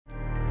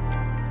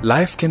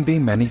Life can be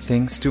many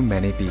things to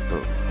many people.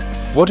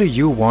 What do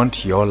you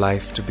want your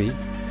life to be?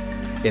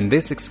 In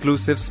this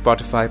exclusive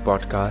Spotify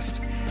podcast,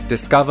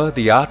 discover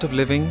the art of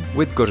living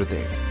with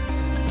Gurudev.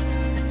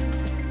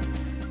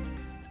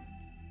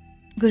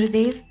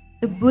 Gurudev,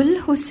 the bull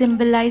who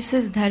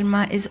symbolizes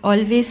dharma is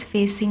always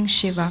facing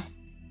Shiva.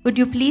 Could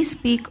you please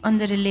speak on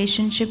the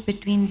relationship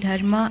between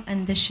dharma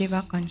and the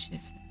Shiva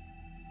consciousness?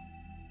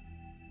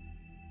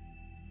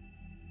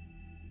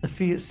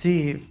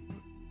 See,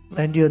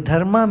 when your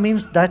dharma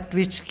means that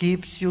which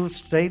keeps you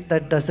straight,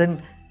 that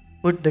doesn't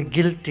put the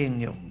guilt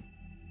in you.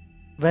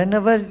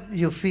 Whenever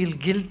you feel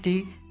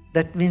guilty,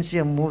 that means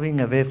you're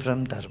moving away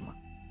from dharma.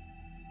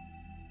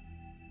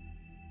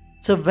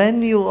 So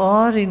when you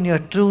are in your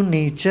true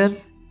nature,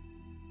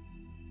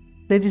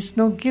 there is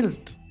no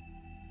guilt.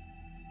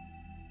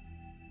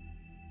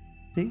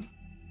 See?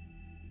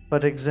 For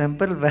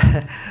example,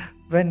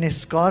 when a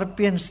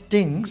scorpion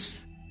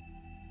stings,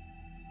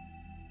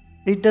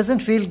 it doesn't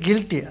feel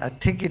guilty. I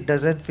think it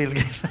doesn't feel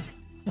guilty.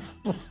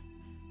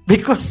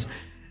 Because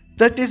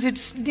that is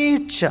its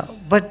nature.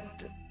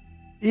 But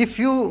if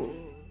you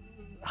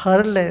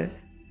hurl a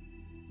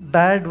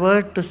bad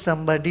word to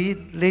somebody,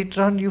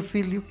 later on you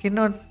feel you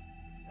cannot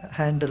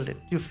handle it.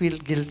 You feel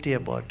guilty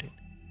about it.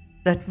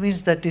 That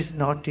means that is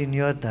not in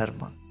your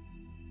dharma.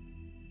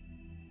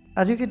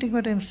 Are you getting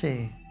what I'm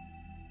saying?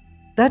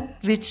 That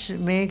which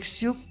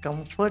makes you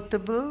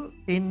comfortable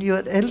in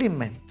your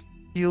element,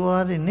 you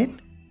are in it,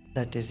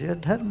 that is your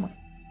dharma.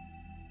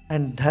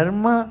 And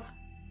dharma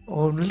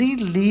only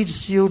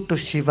leads you to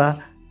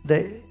Shiva,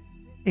 the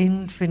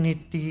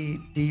infinity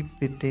deep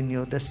within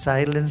you, the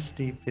silence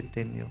deep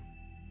within you.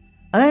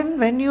 And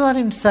when you are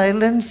in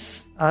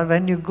silence, or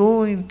when you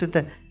go into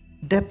the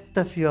depth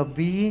of your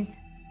being,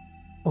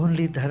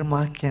 only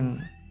dharma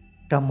can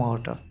come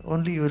out of.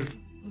 Only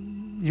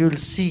you'll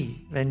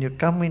see when you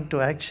come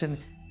into action,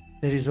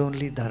 there is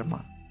only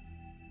dharma.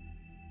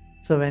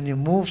 So when you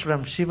move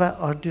from Shiva,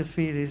 what you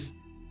feel is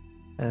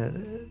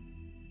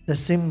the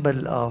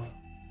symbol of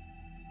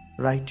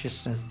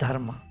righteousness,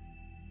 dharma.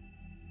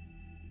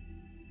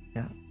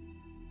 Yeah.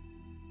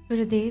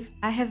 Gurudev,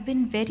 I have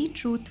been very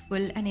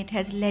truthful and it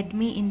has led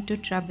me into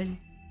trouble.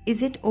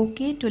 Is it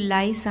okay to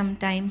lie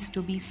sometimes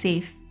to be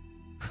safe?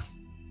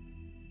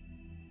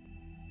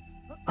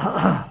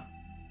 I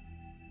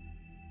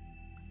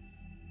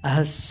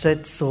have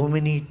said so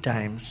many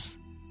times,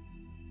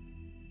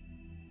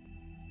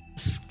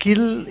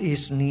 skill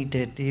is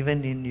needed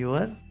even in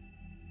your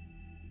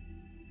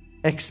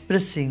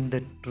expressing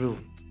the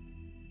truth.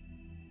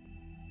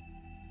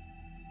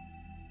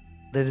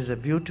 There is a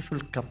beautiful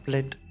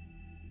couplet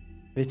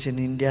which in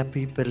India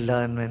people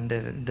learn when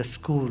they're in the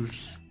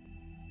schools.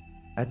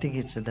 I think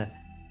it's the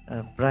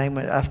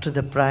primary. After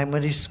the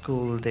primary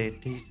school, they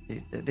teach.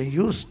 They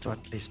used to,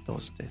 at least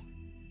those days.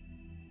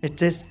 It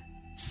says,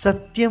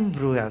 "Satyam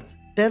bruyat."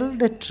 Tell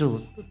the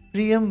truth.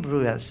 Priyam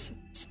bruyas.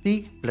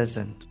 Speak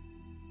pleasant.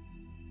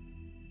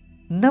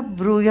 Na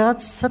bruyat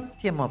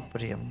satyam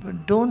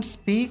apriyam. Don't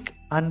speak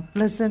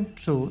unpleasant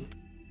truth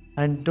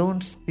and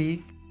don't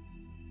speak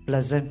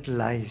pleasant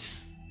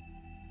lies.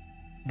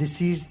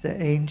 This is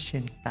the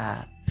ancient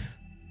path.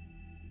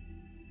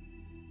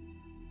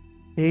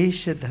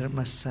 Esha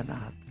dharma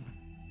sanatana.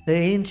 The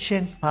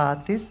ancient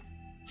path is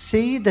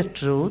say the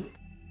truth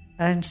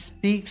and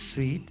speak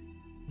sweet.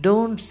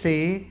 Don't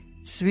say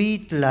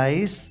sweet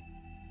lies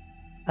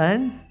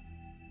and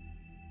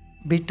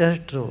bitter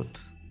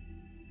truth.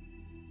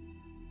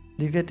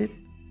 Do you get it?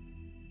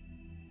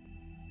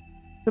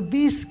 So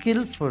be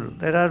skillful.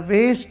 There are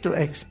ways to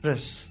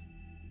express.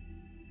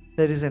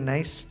 There is a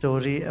nice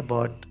story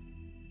about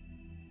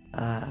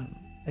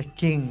a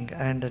king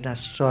and an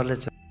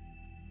astrologer.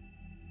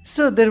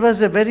 So there was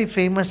a very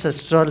famous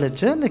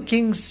astrologer, and the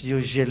kings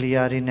usually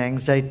are in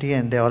anxiety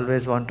and they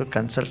always want to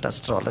consult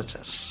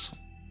astrologers.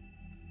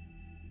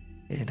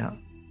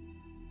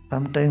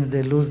 Sometimes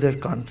they lose their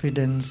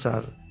confidence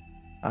or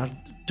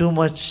too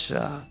much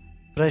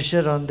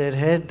pressure on their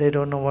head, they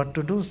don't know what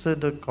to do, so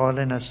they call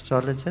an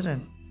astrologer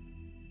and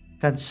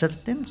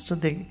consult him. So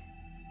the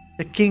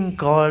king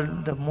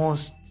called the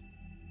most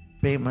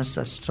famous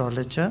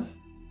astrologer,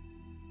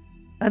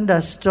 and the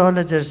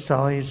astrologer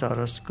saw his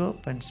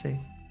horoscope and said,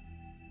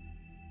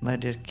 "My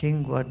dear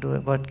king,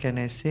 what can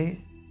I say?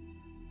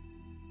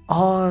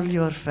 All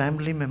your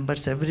family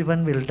members,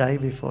 everyone will die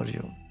before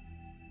you.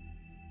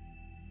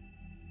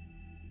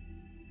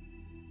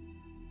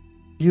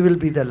 You will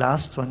be the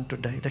last one to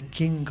die." The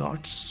king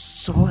got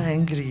so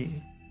angry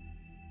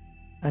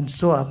and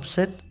so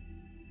upset,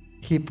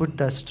 he put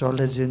the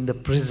astrologer in the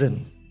prison.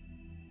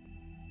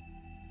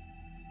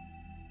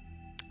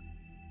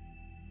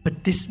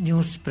 But this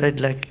news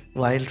spread like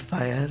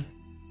wildfire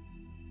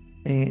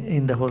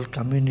in the whole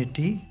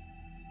community.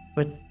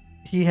 But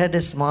he had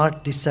a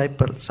smart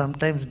disciple.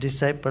 Sometimes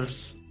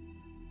disciples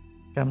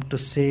come to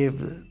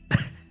save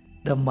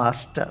the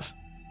master.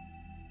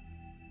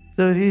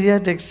 So he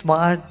had a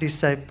smart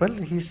disciple.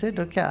 He said,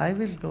 "Okay, I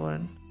will go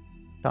and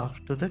talk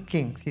to the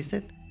king." He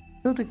said,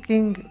 so the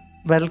king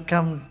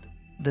welcomed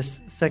the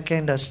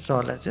second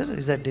astrologer,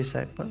 is a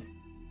disciple.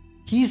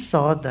 He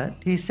saw that.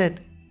 He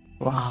said,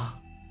 wow,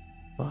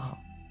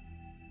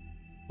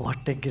 what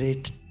a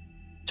great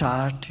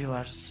chart you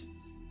are.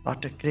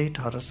 What a great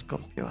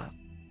horoscope you have.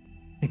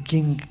 The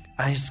king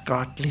eyes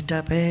got lit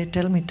up. Hey,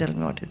 tell me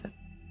what is that?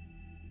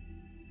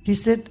 He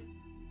said,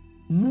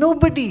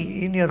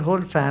 nobody in your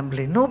whole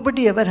family,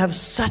 nobody ever have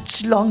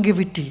such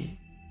longevity,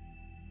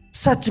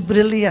 such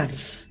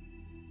brilliance.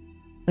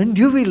 And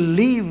you will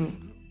live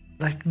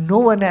like no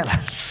one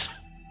else.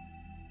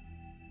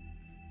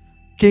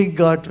 King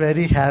got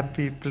very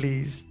happy,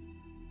 pleased.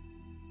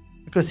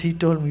 Because he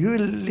told me, you will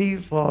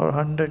live for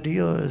 100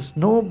 years.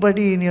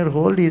 Nobody in your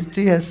whole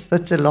history has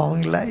such a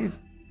long life.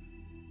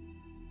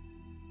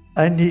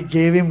 And he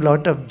gave him a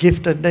lot of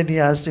gift, and then he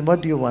asked him,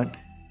 what do you want?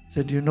 He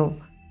said,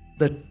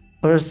 the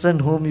person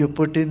whom you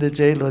put in the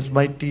jail was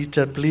my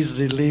teacher.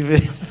 Please relieve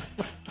him.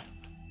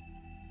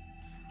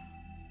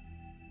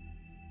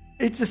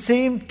 It's the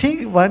same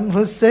thing. One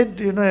who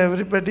said,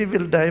 everybody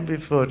will die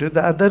before you.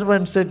 The other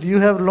one said, you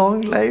have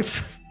long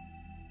life.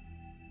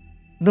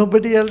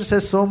 Nobody else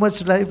has so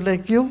much life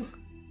like you.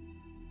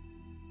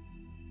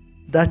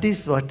 That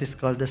is what is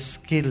called the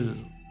skill.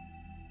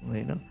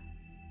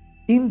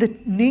 In the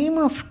name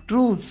of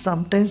truth,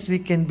 sometimes we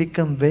can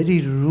become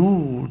very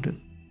rude.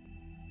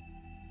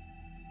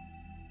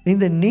 In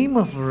the name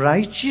of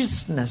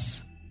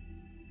righteousness,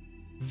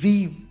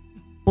 we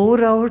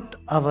pour out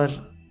our,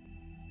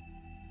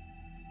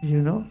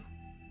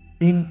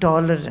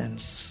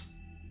 intolerance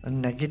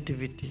and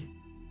negativity.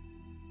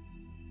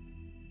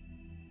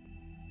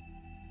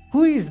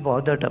 Who is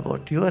bothered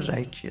about your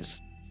righteousness?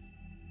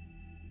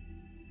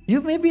 You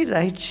may be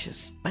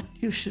righteous, but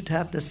you should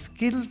have the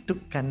skill to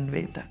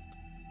convey that.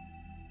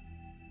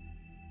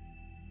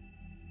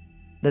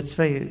 That's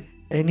why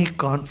any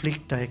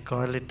conflict, I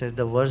call it as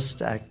the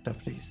worst act of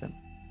reason.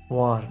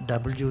 War,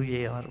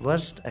 W-A-R,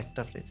 worst act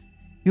of reason.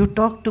 You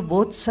talk to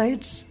both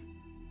sides,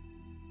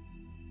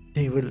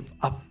 they will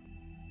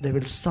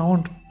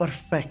sound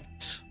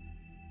perfect.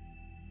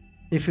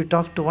 If you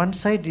talk to one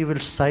side, you will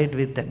side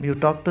with them. You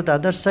talk to the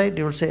other side,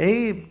 you will say,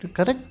 hey,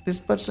 correct, this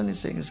person is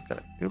saying is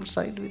correct. You will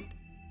side with them.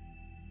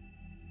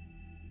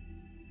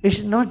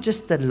 It's not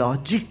just the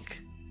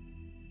logic.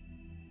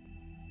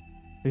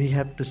 We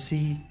have to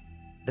see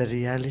the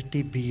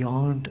reality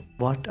beyond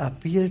what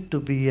appeared to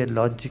be a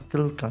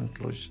logical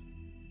conclusion.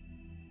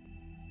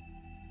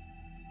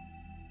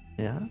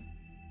 Yeah?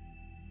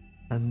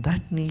 And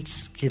that needs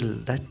skill,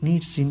 that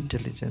needs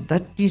intelligence,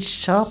 that needs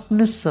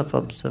sharpness of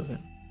observation.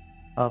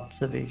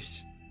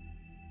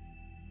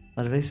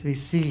 Otherwise we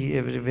see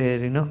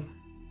everywhere,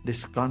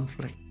 this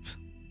conflict.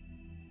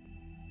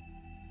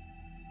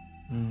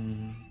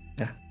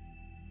 Yeah.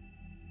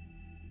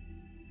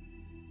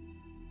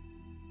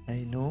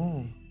 I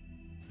know.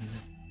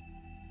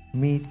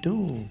 Me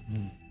too.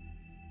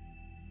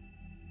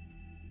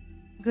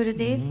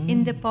 Gurudev,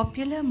 in the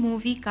popular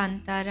movie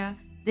Kantara,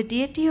 the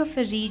deity of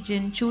a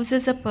region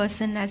chooses a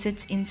person as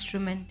its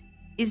instrument.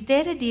 Is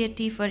there a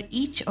deity for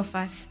each of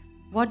us?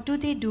 What do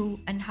they do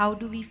and how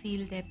do we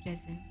feel their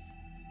presence?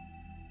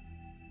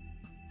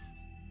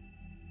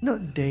 No,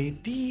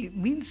 deity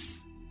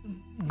means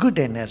good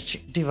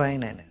energy,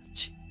 divine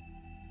energy.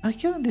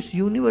 This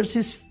universe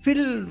is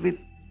filled with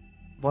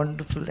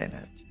wonderful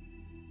energy.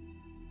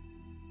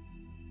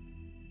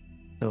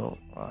 So,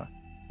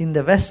 in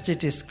the West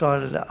it is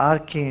called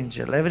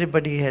archangel.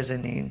 Everybody has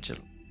an angel.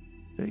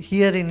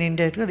 Here in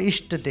India it is called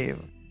Ishtadev.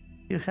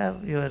 You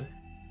have your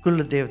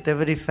Gurudev.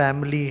 Every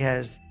family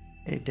has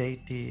a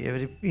deity.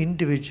 Every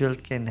individual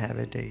can have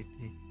a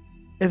deity.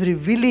 Every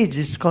village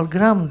is called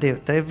Gram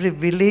Devta. Every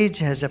village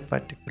has a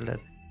particular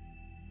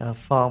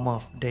form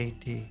of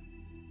deity.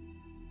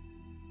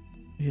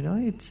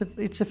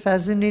 It's a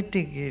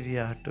fascinating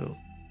area to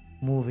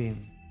move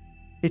in.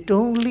 It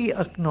only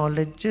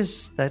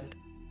acknowledges that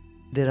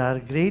there are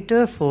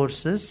greater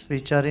forces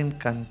which are in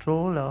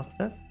control of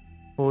the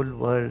whole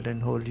world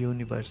and whole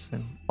universe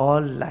and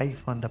all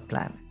life on the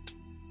planet.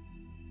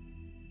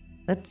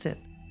 That's it.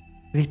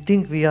 We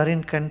think we are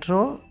in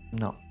control?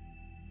 No.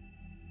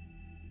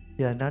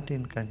 We are not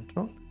in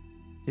control.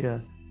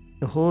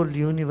 The whole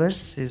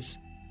universe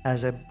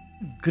has a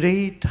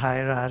great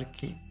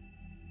hierarchy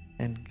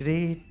and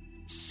great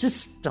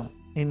system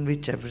in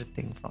which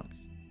everything functions.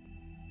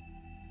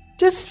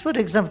 Just for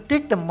example,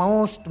 take the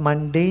most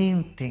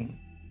mundane thing.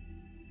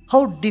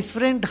 How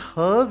different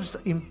herbs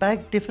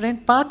impact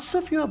different parts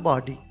of your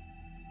body.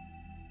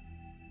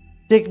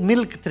 Take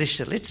milk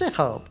thistle, it's a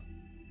herb.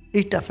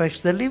 It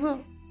affects the liver.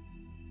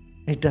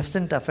 It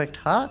doesn't affect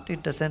heart.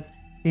 It doesn't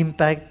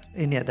impact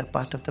any other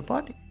part of the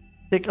body.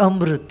 Take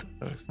amrut,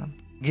 for example,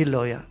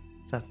 giloya,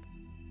 sat.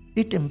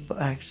 It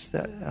impacts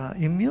the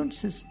immune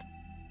system.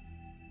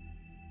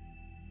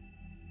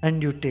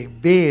 And you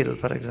take bale,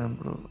 for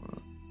example,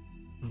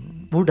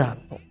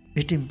 budapo.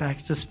 It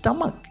impacts the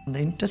stomach and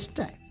the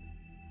intestine.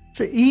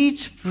 So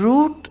each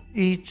fruit,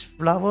 each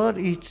flower,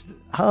 each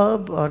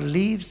herb or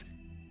leaves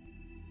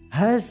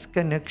has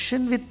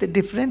connection with the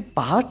different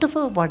part of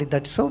our body.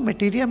 That's how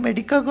materia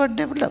medica got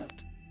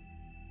developed.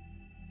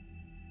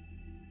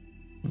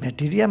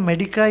 Materia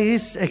medica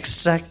is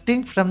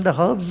extracting from the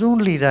herbs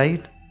only,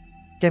 right?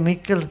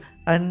 Chemical,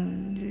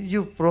 and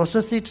you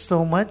process it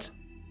so much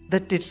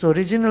that its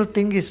original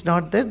thing is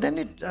not there, then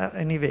it,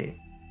 anyway,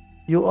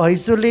 you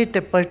isolate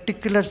a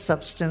particular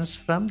substance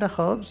from the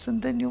herbs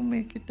and then you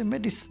make it a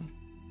medicine.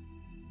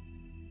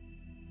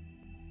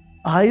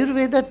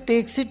 Ayurveda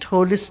takes it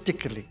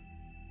holistically.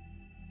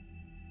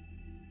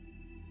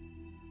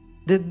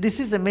 This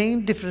is the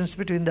main difference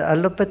between the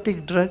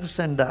allopathic drugs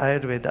and the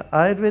Ayurveda.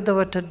 Ayurveda,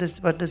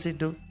 what does it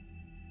do?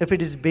 If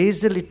it is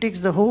basil, it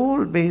takes the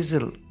whole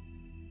basil.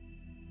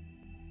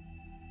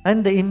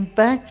 And the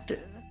impact,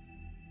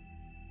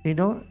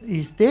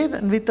 is there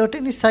and without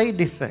any side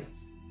effect.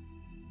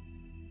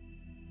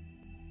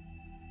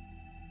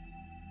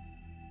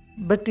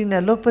 But in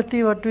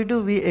allopathy, what we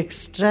do, we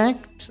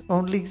extract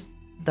only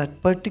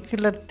that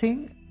particular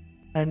thing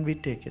and we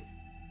take it.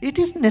 It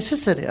is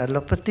necessary.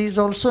 Allopathy is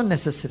also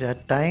necessary.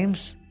 At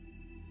times,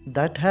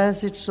 that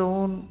has its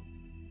own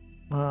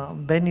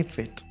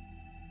benefit.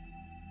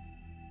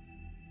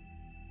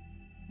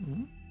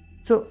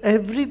 So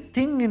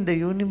everything in the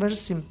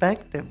universe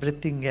impacts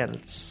everything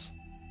else.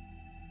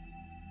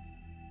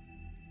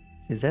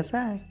 This is a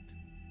fact.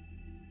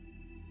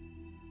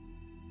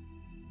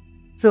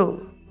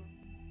 So,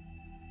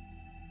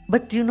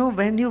 but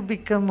when you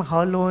become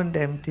hollow and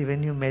empty,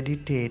 when you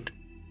meditate,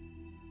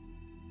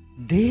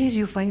 there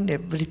you find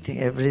everything,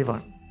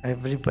 everyone,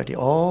 everybody,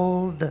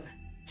 all the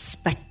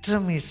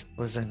spectrum is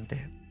present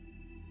there.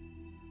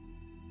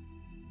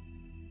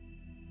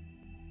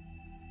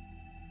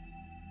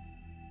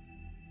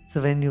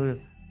 So when you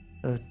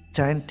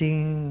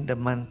chanting the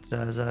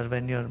mantras or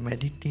when you are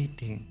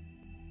meditating,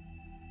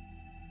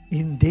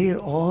 in there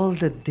all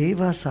the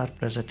devas are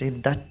present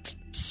in that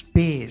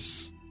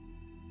space.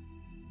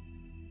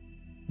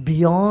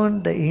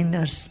 Beyond the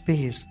inner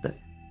space,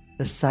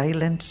 the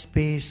silent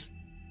space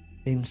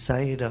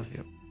inside of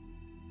you.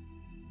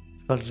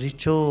 It's called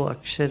Richo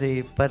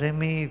Akshare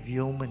Parame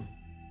Vyoman.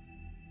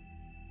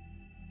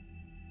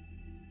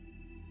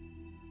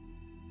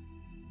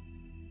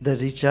 The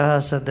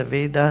Richas and the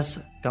Vedas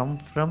come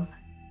from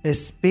a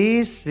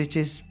space which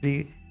is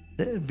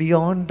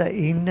beyond the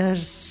inner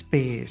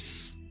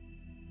space.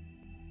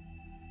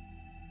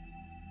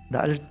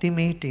 The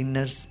ultimate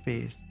inner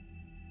space.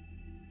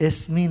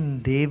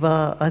 Yasmin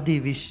Deva Adi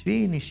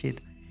Vishve Nishid,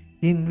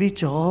 in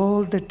which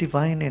all the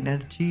divine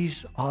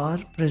energies are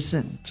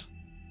present.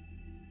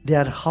 They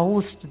are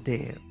housed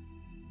there.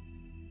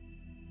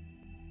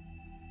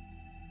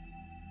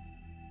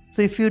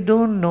 So if you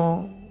don't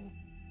know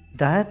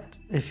that,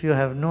 if you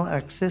have no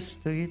access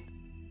to it,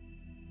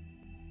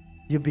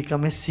 you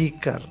become a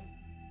seeker.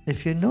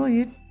 If you know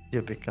it,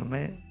 you become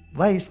a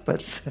wise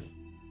person.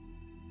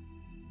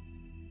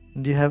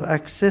 And you have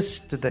access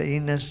to the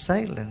inner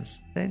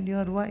silence, then you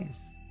are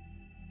wise.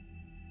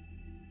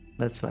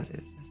 That's what it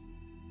is.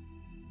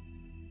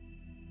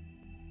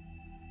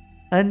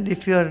 And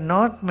if you are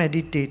not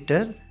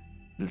meditator,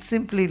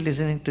 simply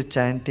listening to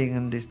chanting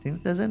and these things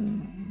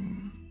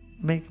doesn't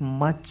make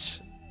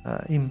much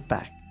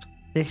impact.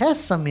 It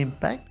has some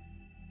impact,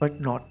 but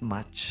not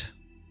much.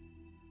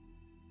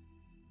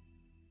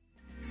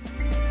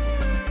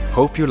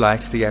 Hope you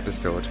liked the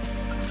episode.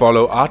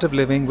 Follow Art of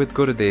Living with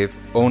Gurudev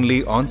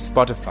only on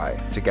Spotify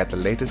to get the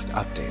latest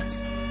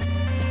updates.